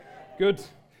Good.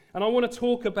 And I want to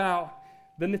talk about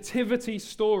the nativity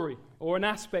story, or an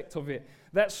aspect of it.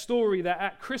 That story that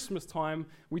at Christmas time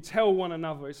we tell one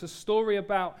another. It's a story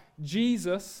about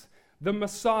Jesus, the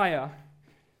Messiah,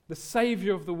 the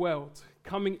Saviour of the world,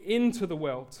 coming into the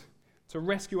world to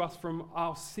rescue us from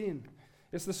our sin.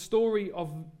 It's the story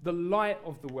of the light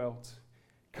of the world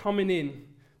coming in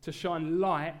to shine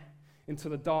light into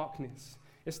the darkness.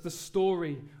 It's the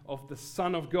story of the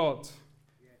Son of God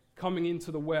coming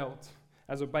into the world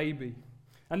as a baby.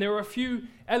 And there are a few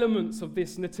elements of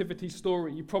this nativity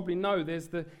story. You probably know there's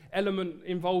the element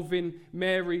involving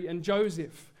Mary and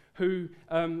Joseph, who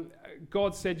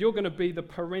God said, you're going to be the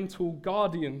parental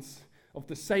guardians of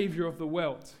the Saviour of the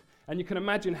world. And you can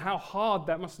imagine how hard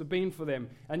that must have been for them.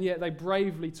 And yet they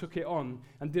bravely took it on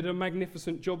and did a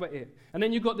magnificent job at it. And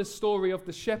then you've got this story of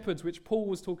the shepherds, which Paul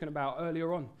was talking about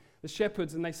earlier on. The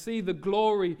shepherds, and they see the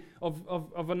glory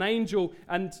of an angel,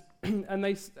 and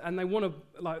they want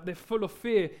to, like, they're full of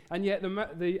fear. And yet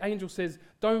the angel says,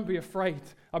 don't be afraid.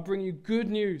 I bring you good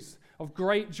news of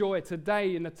great joy.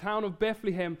 Today in the town of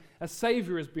Bethlehem, a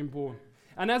Saviour has been born.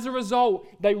 And as a result,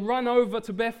 they run over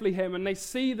to Bethlehem and they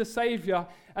see the Saviour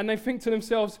and they think to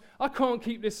themselves, I can't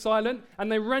keep this silent. And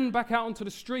they run back out onto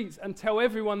the streets and tell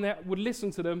everyone that would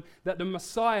listen to them that the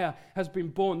Messiah has been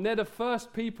born. They're the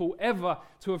first people ever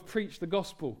to have preached the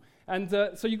gospel. And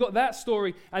so you've got that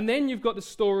story. And then you've got the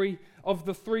story of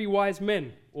the 3 wise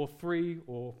men, or 3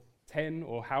 or 10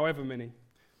 or however many.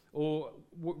 Or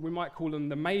we might call them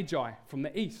the Magi from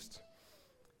the east.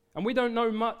 And we don't know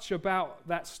much about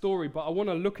that story, but I want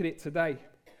to look at it today.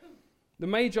 The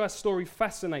Magi story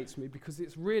fascinates me because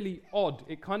it's really odd.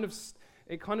 It kind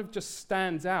of just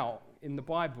stands out in the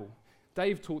Bible.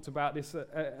 Dave talked about this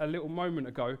a little moment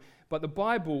ago, but the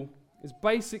Bible is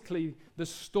basically the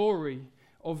story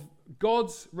of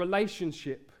God's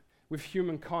relationship with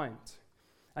humankind.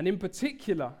 And in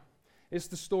particular, it's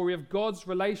the story of God's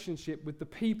relationship with the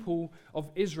people of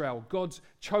Israel, God's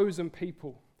chosen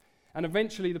people. And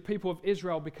eventually the people of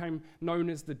Israel became known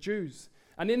as the Jews.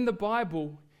 And in the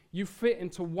Bible, you fit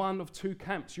into one of 2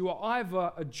 camps. You are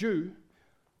either a Jew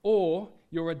or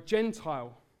you're a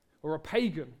Gentile or a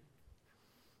pagan.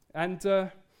 And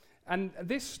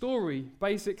this story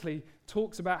basically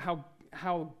talks about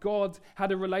how God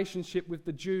had a relationship with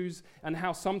the Jews and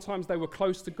how sometimes they were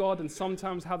close to God and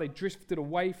sometimes how they drifted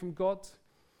away from God.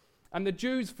 And the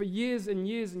Jews for years and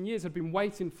years and years had been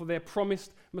waiting for their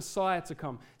promised Messiah to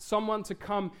come. Someone to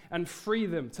come and free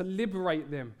them, to liberate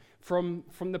them from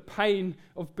the pain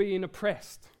of being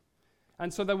oppressed.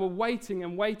 And so they were waiting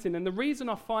and waiting. And the reason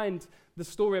I find the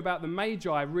story about the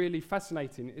Magi really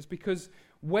fascinating is because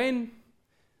when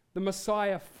the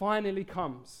Messiah finally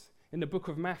comes in the book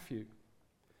of Matthew,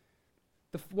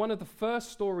 one of the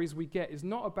first stories we get is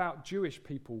not about Jewish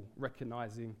people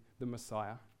recognizing the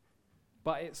Messiah,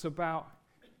 but it's about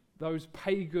those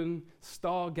pagan,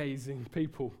 stargazing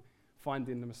people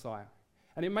finding the Messiah.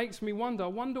 And it makes me wonder, I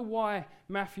wonder why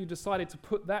Matthew decided to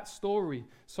put that story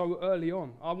so early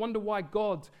on. I wonder why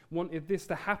God wanted this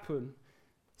to happen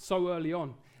so early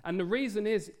on. And the reason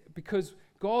is because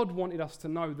God wanted us to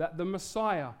know that the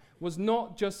Messiah was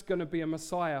not just going to be a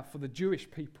Messiah for the Jewish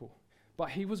people,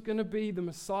 but he was going to be the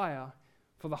Messiah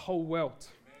for the whole world.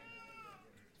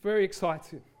 Very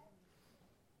exciting.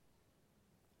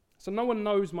 So no one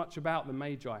knows much about the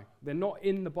Magi. They're not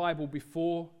in the Bible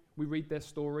before we read their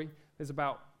story. There's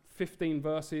about 15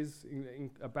 verses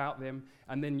about them,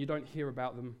 and then you don't hear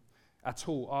about them at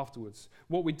all afterwards.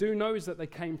 What we do know is that they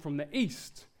came from the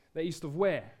east. The east of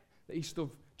where? The east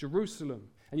of Jerusalem.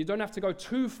 And you don't have to go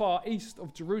too far east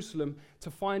of Jerusalem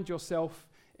to find yourself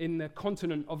in the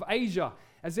continent of Asia.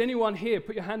 Has anyone here,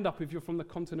 put your hand up if you're from the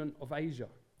continent of Asia?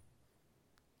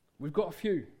 We've got a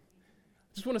few.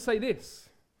 I just want to say this.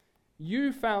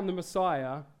 You found the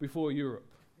Messiah before Europe.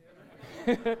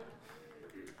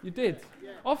 You did.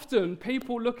 Yeah. Often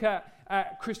people look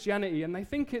at Christianity and they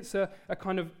think it's a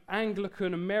kind of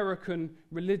Anglican American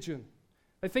religion.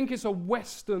 They think it's a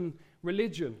Western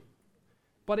religion.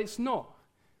 But it's not.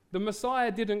 The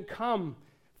Messiah didn't come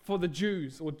for the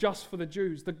Jews or just for the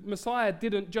Jews. The Messiah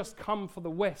didn't just come for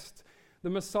the West. The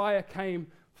Messiah came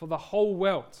for the whole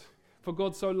world. For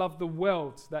God so loved the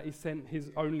world that he sent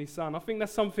his only son. I think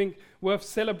that's something worth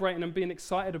celebrating and being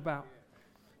excited about.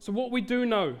 So what we do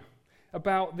know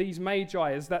about these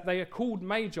Magi is that they are called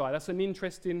Magi. That's an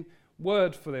interesting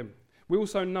word for them. We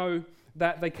also know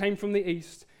that they came from the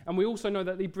east, and we also know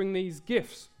that they bring these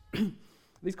gifts,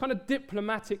 these kind of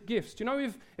diplomatic gifts. Do you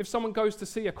know if someone goes to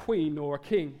see a queen or a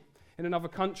king in another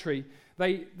country,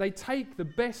 they take the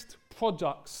best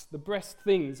products, the best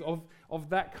things of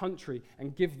that country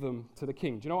and give them to the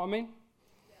king. Do you know what I mean?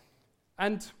 Yeah.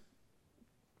 And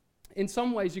in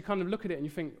some ways, you kind of look at it and you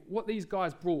think, what these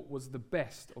guys brought was the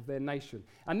best of their nation.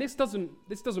 And this doesn't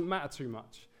matter too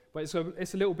much, but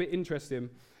it's a little bit interesting.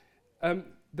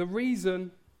 The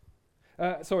reason,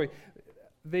 I've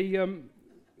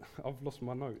lost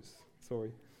my notes.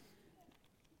 Sorry.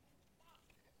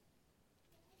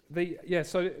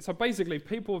 So basically,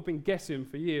 people have been guessing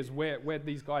for years where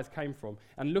these guys came from,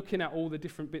 and looking at all the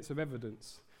different bits of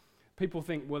evidence. People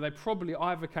think, well, they probably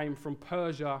either came from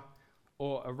Persia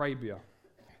or Arabia,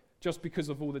 just because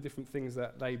of all the different things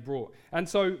that they brought. And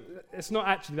so it's not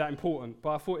actually that important,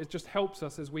 but I thought it just helps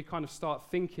us as we kind of start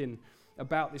thinking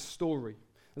about this story.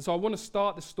 And so I want to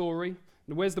start the story.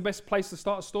 And where's the best place to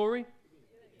start a story?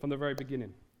 From the very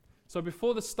beginning. So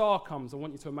before the star comes, I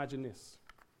want you to imagine this.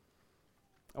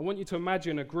 I want you to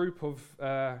imagine a group of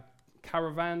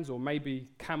caravans or maybe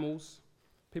camels,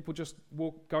 people just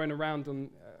going around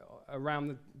around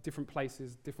the different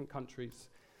places, different countries.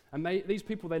 And these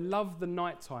people, they love the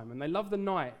night time, and they love the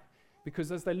night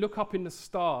because as they look up in the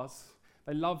stars,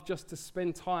 they love just to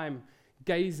spend time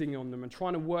gazing on them and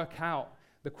trying to work out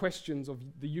the questions of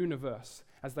the universe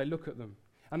as they look at them.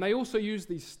 And they also use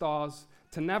these stars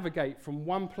to navigate from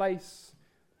one place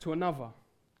to another.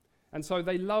 And so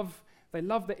they love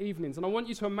the evenings. And I want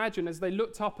you to imagine as they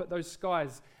looked up at those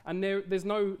skies, and there's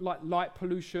no light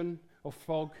pollution or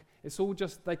fog. It's all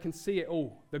just, they can see it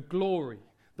all, the glory,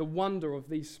 the wonder of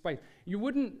these space. You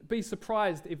wouldn't be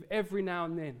surprised if every now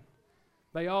and then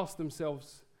they ask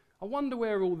themselves, I wonder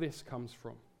where all this comes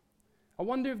from. I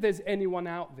wonder if there's anyone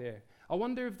out there. I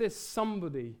wonder if there's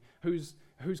somebody who's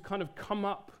kind of come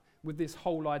up with this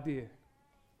whole idea.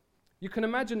 You can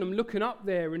imagine them looking up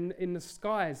there in the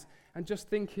skies and just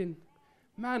thinking,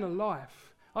 man alive,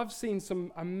 I've seen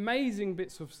some amazing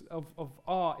bits of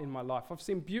art in my life. I've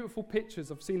seen beautiful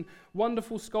pictures. I've seen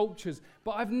wonderful sculptures.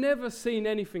 But I've never seen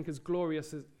anything as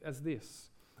glorious as this.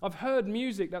 I've heard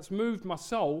music that's moved my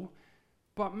soul.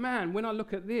 But man, when I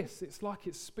look at this, it's like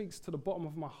it speaks to the bottom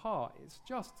of my heart. It's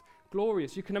just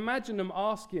glorious. You can imagine them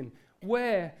asking,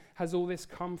 where has all this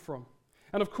come from?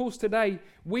 And of course today,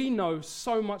 we know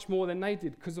so much more than they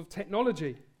did because of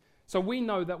technology. So we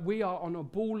know that we are on a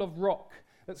ball of rock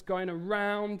that's going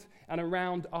around and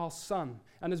around our sun.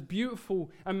 And as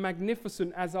beautiful and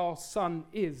magnificent as our sun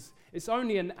is, it's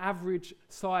only an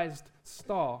average-sized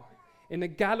star in a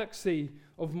galaxy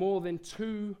of more than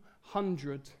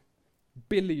 200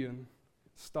 billion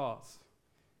stars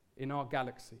in our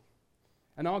galaxy.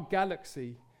 And our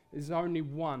galaxy is only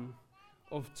one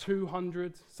of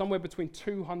 200, somewhere between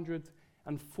 200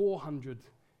 and 400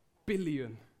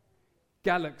 billion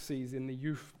galaxies in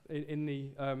the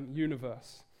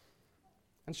universe.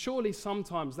 And surely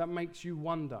sometimes that makes you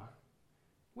wonder,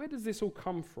 where does this all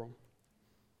come from?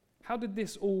 How did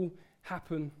this all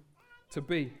happen to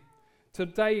be?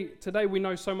 Today we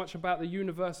know so much about the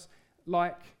universe,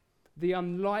 like the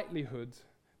unlikelihood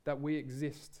that we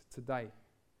exist today.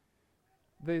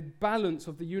 The balance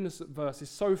of the universe is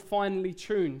so finely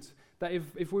tuned that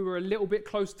if we were a little bit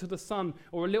close to the sun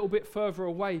or a little bit further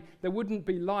away, there wouldn't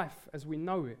be life as we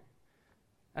know it.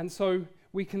 And so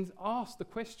we can ask the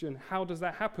question, how does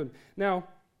that happen? Now,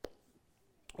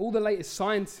 all the latest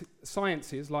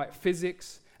sciences like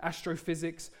physics,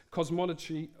 astrophysics,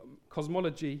 cosmology,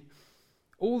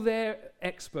 all the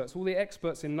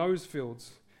experts in those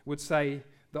fields would say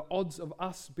the odds of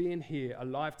us being here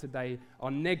alive today are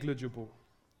negligible.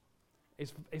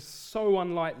 It's so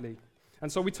unlikely.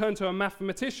 And so we turn to a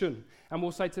mathematician and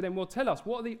we'll say to them, well, tell us,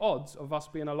 what are the odds of us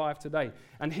being alive today?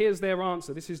 And here's their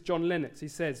answer. This is John Lennox. He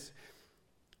says,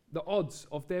 the odds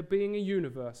of there being a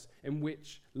universe in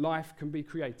which life can be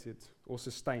created or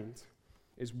sustained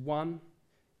is 1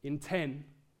 in 10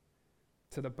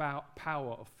 to the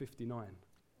power of 59.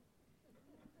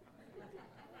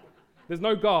 There's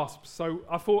no gasps, so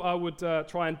I thought I would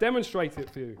try and demonstrate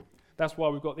it for you. That's why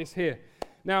we've got this here.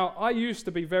 Now, I used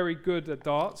to be very good at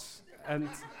darts, and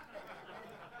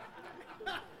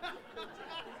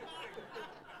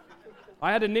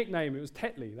I had a nickname. It was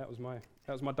Tetley. That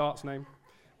was my darts name.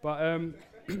 But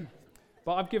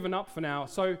but I've given up for now.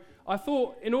 So I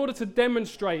thought, in order to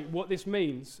demonstrate what this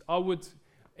means, I would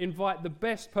invite the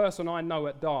best person I know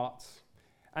at darts.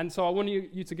 And so I want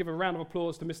you to give a round of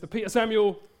applause to Mr. Peter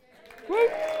Samuel. Woo!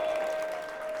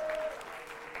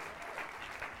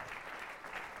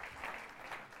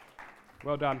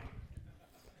 Well done.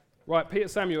 Right, Peter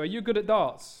Samuel, are you good at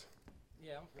darts?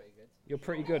 Yeah, I'm pretty good. You're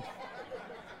pretty good.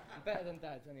 I'm better than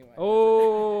Dad's anyway.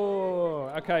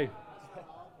 Oh, okay.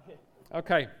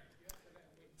 Okay.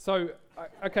 So,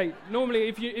 okay, normally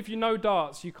if you know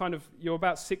darts, you're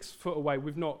about 6 foot away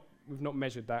with not we've not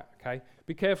measured that, okay?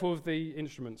 Be careful of the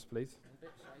instruments, please.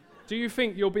 Do you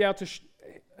think you'll be able to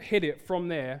hit it from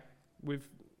there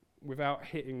without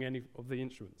hitting any of the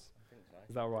instruments? I think so.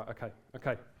 Is that all right? Okay.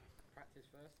 Practice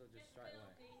first or just straight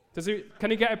away?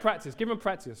 Can he get a practice? Give him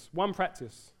practice. One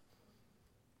practice.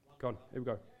 Go on, here we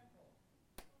go.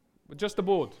 Just the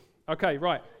board. Okay,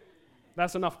 right.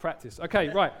 That's enough practice. Okay,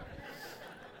 right.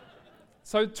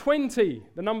 So 20,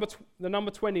 the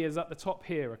number 20 is at the top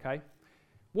here, okay?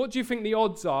 What do you think the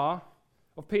odds are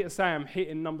of Peter Sam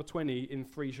hitting number 20 in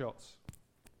 3 shots?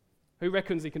 Who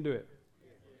reckons he can do it?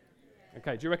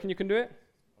 Okay, do you reckon you can do it?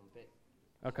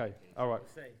 Okay, all right.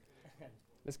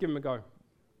 Let's give him a go.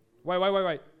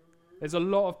 Wait. There's a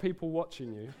lot of people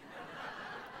watching you.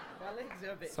 My legs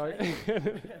are a bit So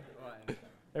right.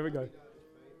 Here we go.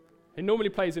 He normally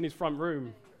plays in his front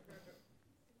room.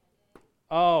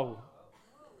 Oh.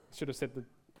 Should have said the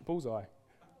bullseye.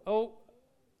 Oh.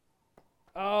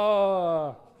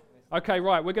 Okay,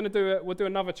 right. We'll do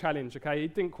another challenge, okay? He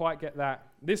didn't quite get that.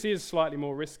 This is slightly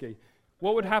more risky.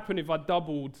 What would happen if I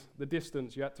doubled the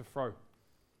distance you had to throw?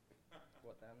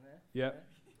 What, down there? Yeah.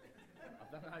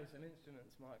 I don't know, some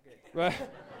instruments might get...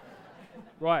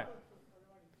 Right.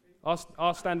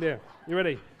 I'll stand here. You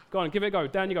ready? Go on, give it a go.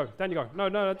 Down you go.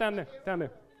 No, down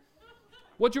there.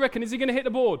 What do you reckon? Is he going to hit the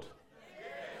board?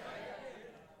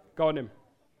 Go on him.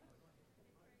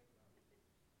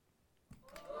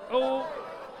 Oh.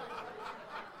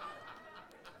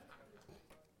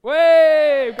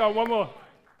 Way! Go on, one more.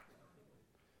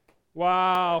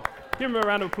 Wow. Give him a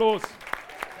round of applause.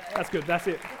 That's good, that's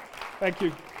it. Thank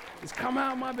you. He's come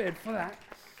out of my bed for that.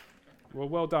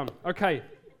 Well done. Okay,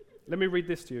 let me read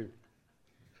this to you.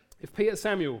 If Peter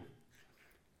Samuel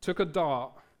took a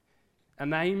dart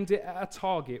and aimed it at a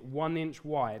target 1 inch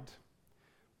wide,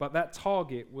 but that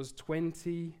target was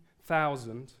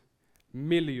 20,000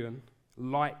 million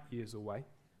light years away,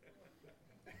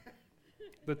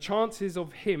 the chances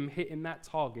of him hitting that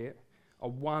target are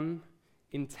 1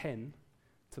 in 10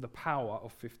 to the power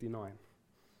of 59.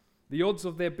 The odds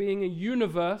of there being a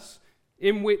universe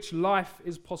in which life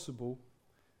is possible,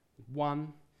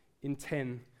 1 in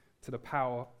 10 to the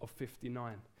power of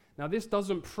 59. Now, this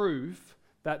doesn't prove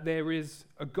that there is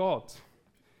a God,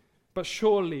 but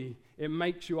surely it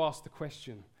makes you ask the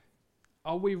question,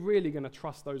 are we really going to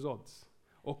trust those odds?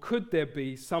 Or could there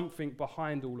be something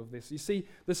behind all of this? You see,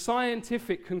 the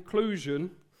scientific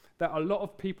conclusion that a lot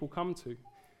of people come to,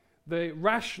 the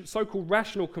so-called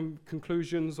rational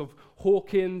conclusions of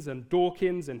Hawkins and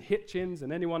Dawkins and Hitchens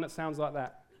and anyone that sounds like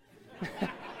that,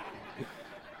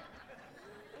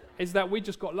 is that we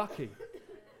just got lucky.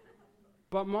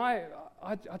 But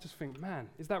I just think, man,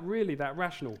 is that really that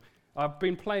rational? I've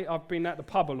been at the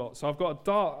pub a lot, so I've got a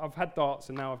dart. I've had darts,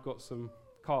 and now I've got some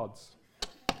cards.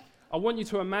 I want you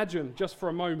to imagine, just for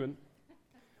a moment,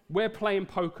 we're playing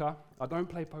poker. I don't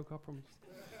play poker, I promise.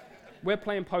 We're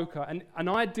playing poker, and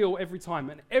I deal every time.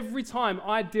 And every time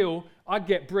I deal, I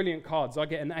get brilliant cards. I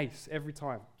get an ace every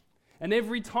time. And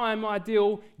every time I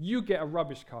deal, you get a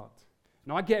rubbish card.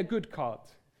 And I get a good card,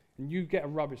 and you get a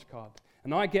rubbish card.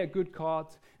 And I get a good card,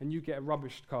 and you get a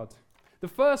rubbish card. The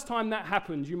first time that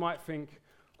happens, you might think,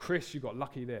 Chris, you got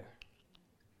lucky there.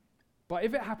 But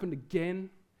if it happened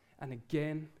again and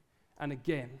again and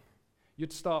again,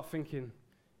 you'd start thinking,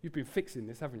 you've been fixing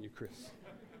this, haven't you, Chris?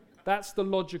 That's the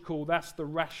logical, that's the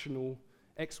rational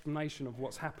explanation of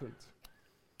what's happened.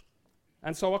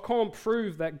 And so I can't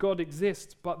prove that God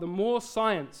exists, but the more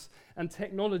science and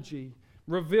technology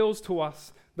reveals to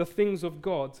us the things of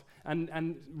God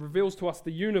and reveals to us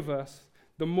the universe,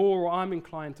 the more I'm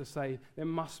inclined to say there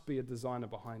must be a designer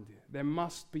behind it. There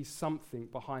must be something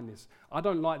behind this. I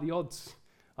don't like the odds.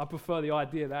 I prefer the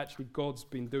idea that actually God's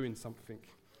been doing something.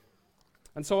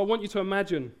 And so I want you to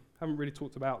imagine, I haven't really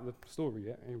talked about the story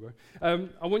yet, anyway.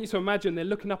 I want you to imagine they're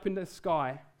looking up in the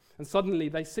sky and suddenly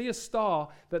they see a star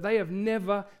that they have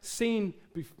never seen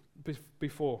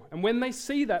before. And when they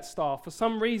see that star, for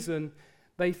some reason,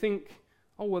 they think,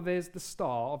 oh, well, there's the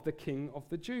star of the King of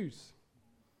the Jews.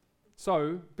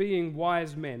 So, being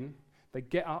wise men, they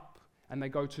get up and they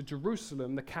go to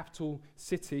Jerusalem, the capital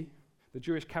city, the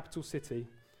Jewish capital city,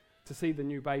 to see the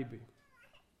new baby.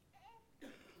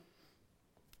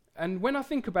 And when I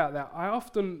think about that, I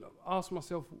often ask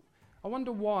myself, I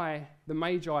wonder why the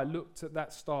Magi looked at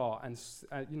that star and,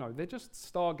 they're just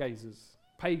stargazers,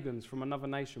 pagans from another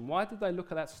nation. Why did they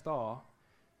look at that star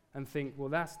and think, well,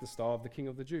 that's the star of the King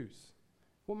of the Jews?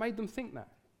 What made them think that?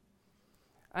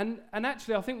 And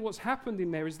actually, I think what's happened in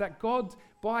there is that God,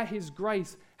 by his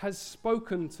grace, has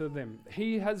spoken to them.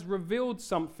 He has revealed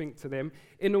something to them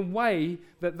in a way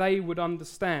that they would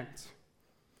understand.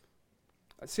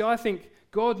 See, I think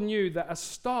God knew that a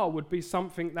star would be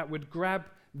something that would grab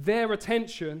their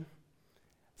attention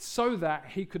so that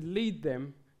he could lead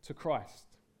them to Christ.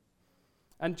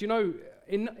 And you know,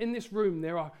 in this room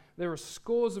there are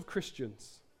scores of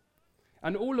Christians.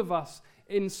 And all of us,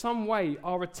 in some way,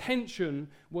 our attention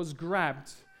was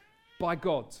grabbed by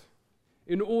God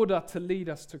in order to lead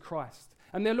us to Christ.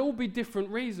 And there'll all be different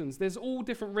reasons. There's all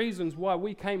different reasons why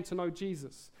we came to know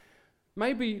Jesus.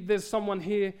 Maybe there's someone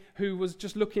here who was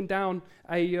just looking down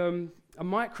a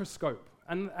microscope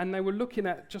and they were looking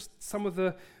at just some of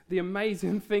the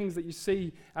amazing things that you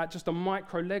see at just a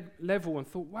micro level and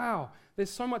thought, wow, there's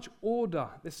so much order,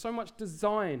 there's so much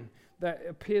design that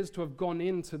appears to have gone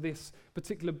into this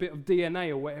particular bit of DNA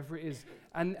or whatever it is.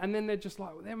 And then they're just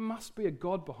like, well, there must be a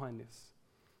God behind this.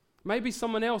 Maybe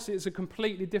someone else, it's a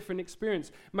completely different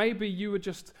experience. Maybe you were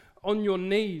just on your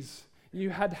knees.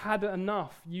 You had had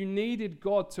enough. You needed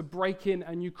God to break in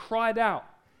and you cried out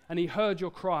and he heard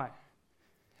your cry.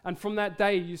 And from that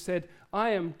day you said,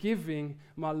 I am giving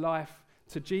my life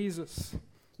to Jesus.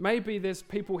 Maybe there's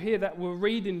people here that were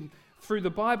reading through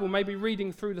the Bible, maybe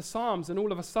reading through the Psalms, and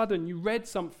all of a sudden you read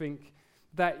something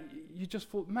that you just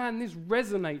thought, man, this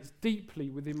resonates deeply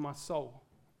within my soul.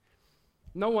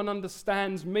 No one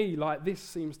understands me like this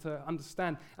seems to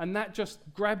understand. And that just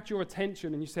grabbed your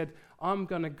attention and you said, I'm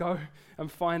going to go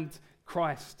and find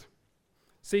Christ.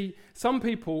 See, some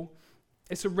people,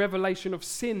 it's a revelation of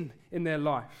sin in their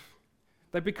life.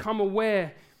 They become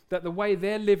aware that the way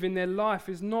they're living their life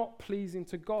is not pleasing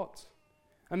to God.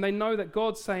 And they know that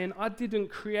God's saying, I didn't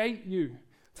create you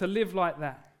to live like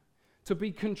that, to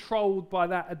be controlled by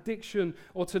that addiction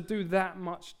or to do that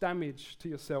much damage to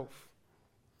yourself.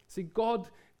 See, God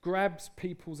grabs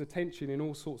people's attention in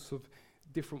all sorts of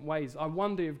different ways. I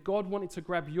wonder if God wanted to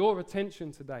grab your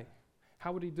attention today,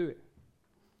 how would he do it?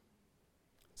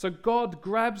 So God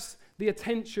grabs the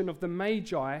attention of the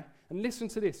Magi, and listen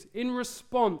to this, in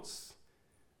response,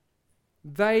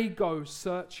 they go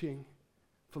searching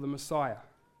for the Messiah.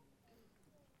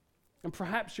 And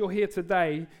perhaps you're here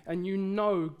today and you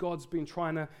know God's been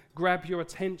trying to grab your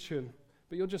attention,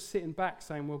 but you're just sitting back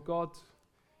saying, well, God,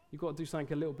 you've got to do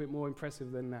something a little bit more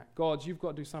impressive than that. God, you've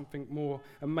got to do something more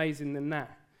amazing than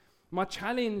that. My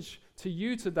challenge to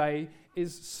you today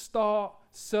is start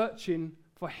searching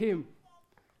for him.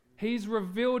 He's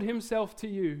revealed himself to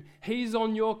you. He's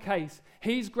on your case.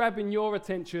 He's grabbing your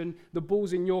attention. The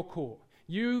ball's in your court.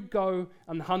 You go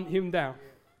and hunt him down.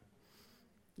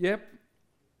 Yep.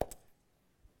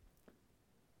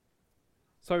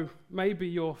 So maybe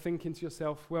you're thinking to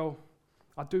yourself, well,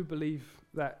 I do believe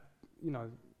that,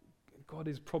 God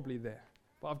is probably there.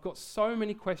 But I've got so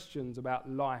many questions about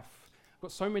life. I've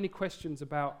got so many questions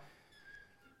about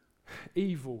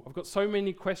evil. I've got so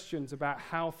many questions about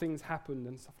how things happened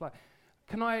and stuff like that.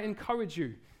 Can I encourage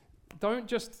you? Don't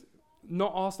just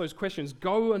not ask those questions.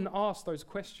 Go and ask those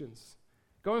questions.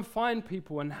 Go and find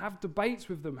people and have debates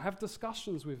with them. Have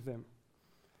discussions with them.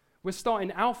 We're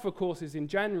starting Alpha courses in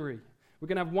January. We're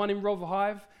going to have one in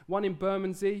Rotherhithe, one in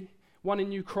Bermondsey, one in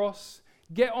New Cross.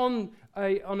 Get on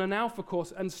an Alpha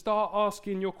course and start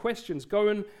asking your questions. Go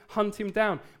and hunt him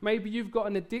down. Maybe you've got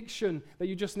an addiction that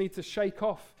you just need to shake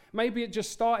off. Maybe it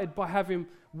just started by having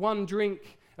one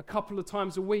drink a couple of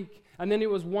times a week, and then it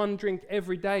was one drink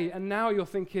every day, and now you're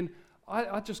thinking,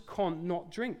 I just can't not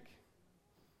drink.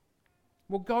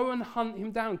 Well, go and hunt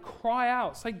him down. Cry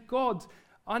out. Say, God,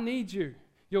 I need you.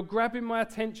 You're grabbing my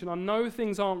attention. I know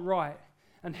things aren't right,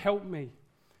 and help me.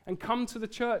 And come to the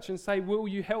church and say, will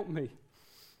you help me?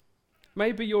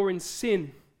 Maybe you're in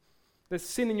sin. There's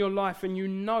sin in your life and you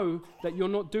know that you're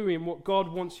not doing what God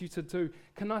wants you to do.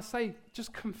 Can I say,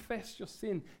 just confess your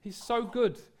sin. He's so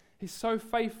good. He's so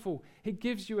faithful. He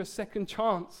gives you a second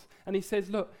chance. And he says,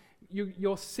 look,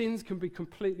 your sins can be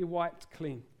completely wiped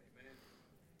clean.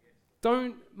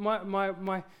 Don't, my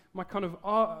kind of,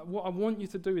 what I want you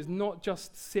to do is not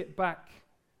just sit back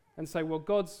and say, well,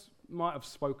 God's might have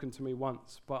spoken to me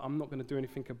once, but I'm not going to do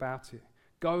anything about it.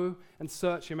 Go and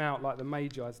search him out like the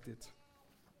Magi's did.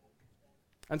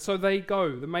 And so they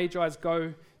go, the Magi's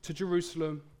go to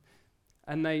Jerusalem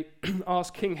and they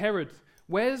ask King Herod,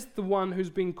 where's the one who's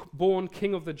been born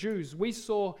king of the Jews? We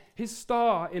saw his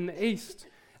star in the east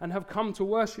and have come to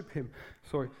worship him.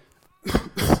 Sorry.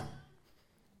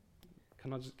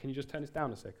 Can you just turn this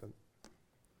down a second?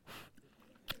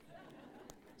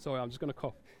 Sorry, I'm just going to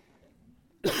cough.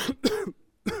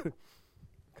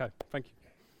 Okay, thank you.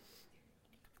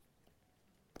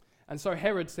 And so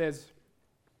Herod says,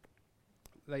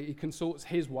 he consults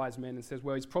his wise men and says,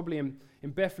 well, he's probably in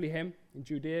Bethlehem, in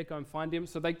Judea, go and find him.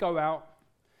 So they go out,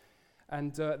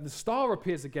 And the star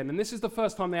appears again. And this is the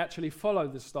first time they actually follow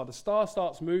the star. The star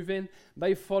starts moving.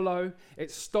 They follow.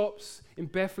 It stops in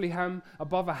Bethlehem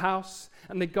above a house.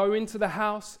 And they go into the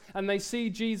house and they see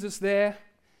Jesus there.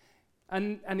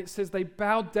 And it says they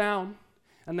bowed down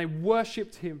and they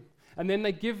worshipped him. And then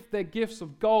they give their gifts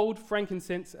of gold,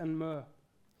 frankincense, and myrrh.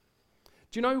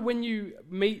 Do you know when you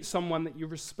meet someone that you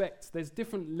respect, there's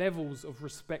different levels of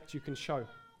respect you can show.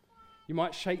 You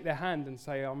might shake their hand and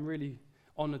say, I'm really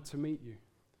honored to meet you.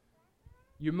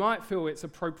 You might feel it's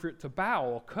appropriate to bow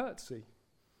or curtsy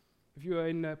if you are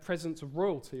in the presence of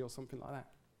royalty or something like that.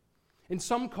 In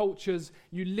some cultures,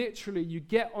 you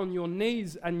get on your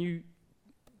knees and you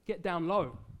get down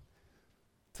low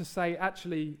to say,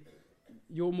 actually,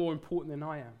 you're more important than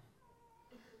I am.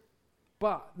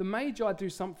 But the Magi do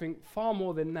something far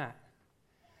more than that.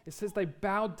 It says they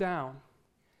bowed down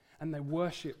and they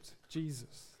worshipped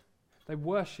Jesus. They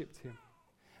worshipped him.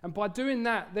 And by doing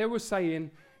that, they were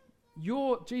saying,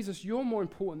 Jesus, you're more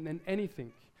important than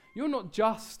anything. You're not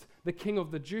just the King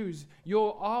of the Jews.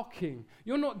 You're our King.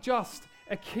 You're not just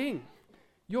a king.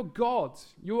 You're God.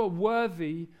 You are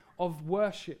worthy of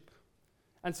worship.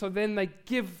 And so then they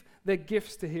give their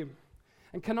gifts to him.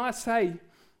 And can I say,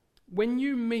 when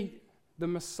you meet the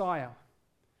Messiah,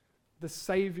 the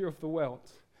Saviour of the world,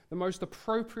 the most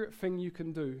appropriate thing you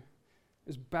can do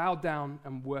is bow down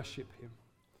and worship him.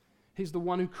 He's the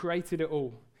one who created it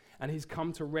all, and he's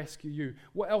come to rescue you.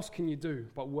 What else can you do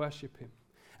but worship him?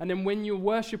 And then when you're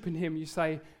worshiping him, you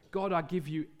say, God, I give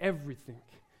you everything.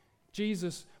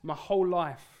 Jesus, my whole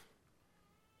life,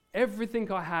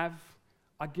 everything I have,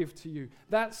 I give to you.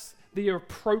 That's the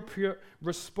appropriate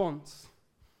response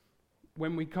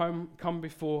when we come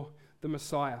before the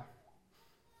Messiah.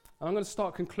 And I'm going to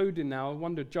start concluding now. I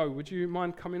wonder, Joe, would you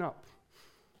mind coming up?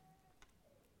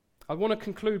 I want to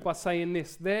conclude by saying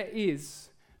this. There is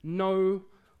no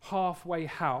halfway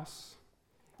house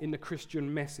in the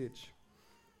Christian message.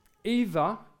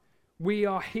 Either we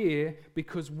are here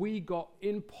because we got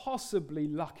impossibly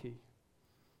lucky,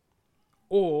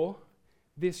 or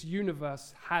this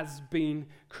universe has been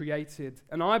created.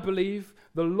 And I believe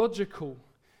the logical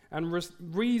and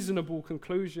reasonable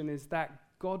conclusion is that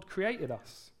God created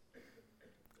us.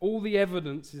 All the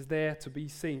evidence is there to be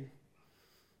seen.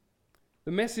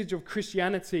 The message of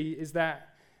Christianity is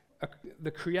that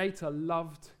the Creator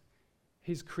loved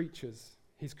his creatures,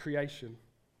 his creation.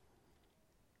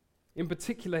 In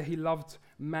particular, he loved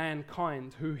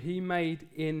mankind, who he made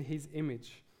in his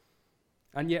image.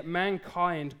 And yet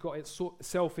mankind got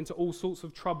itself into all sorts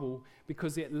of trouble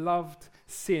because it loved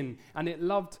sin and it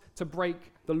loved to break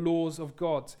the laws of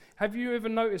God. Have you ever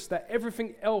noticed that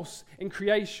everything else in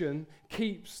creation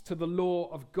keeps to the law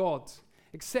of God,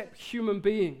 except human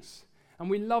beings? And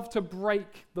we love to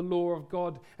break the law of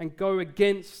God and go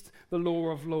against the law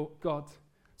of God.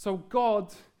 So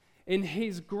God, in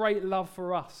his great love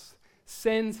for us,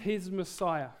 sends his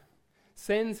Messiah,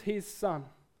 sends his Son,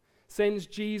 sends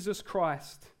Jesus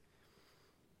Christ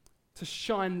to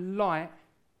shine light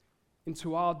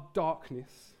into our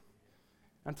darkness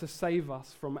and to save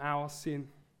us from our sin.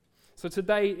 So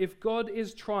today, if God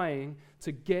is trying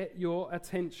to get your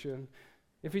attention,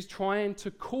 if he's trying to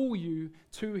call you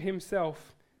to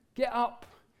himself, get up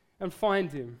and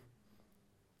find him.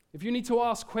 If you need to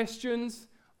ask questions,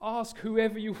 ask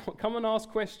whoever you want. Come and ask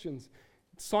questions.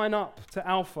 Sign up to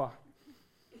Alpha.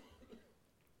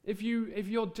 If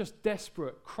you're just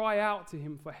desperate, cry out to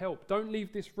him for help. Don't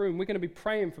leave this room. We're going to be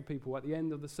praying for people at the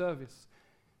end of the service.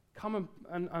 Come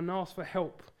and ask for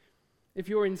help. If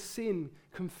you're in sin,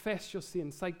 confess your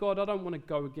sin. Say, God, I don't want to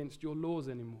go against your laws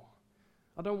anymore.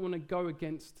 I don't want to go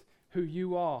against who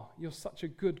you are. You're such a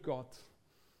good God.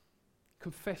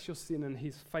 Confess your sin, and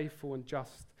he's faithful and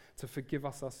just to forgive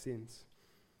us our sins.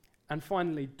 And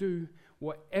finally, do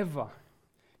whatever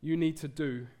you need to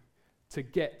do to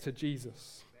get to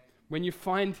Jesus. When you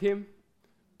find him,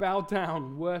 bow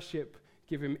down, worship,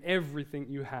 give him everything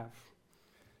you have.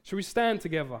 Shall we stand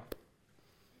together?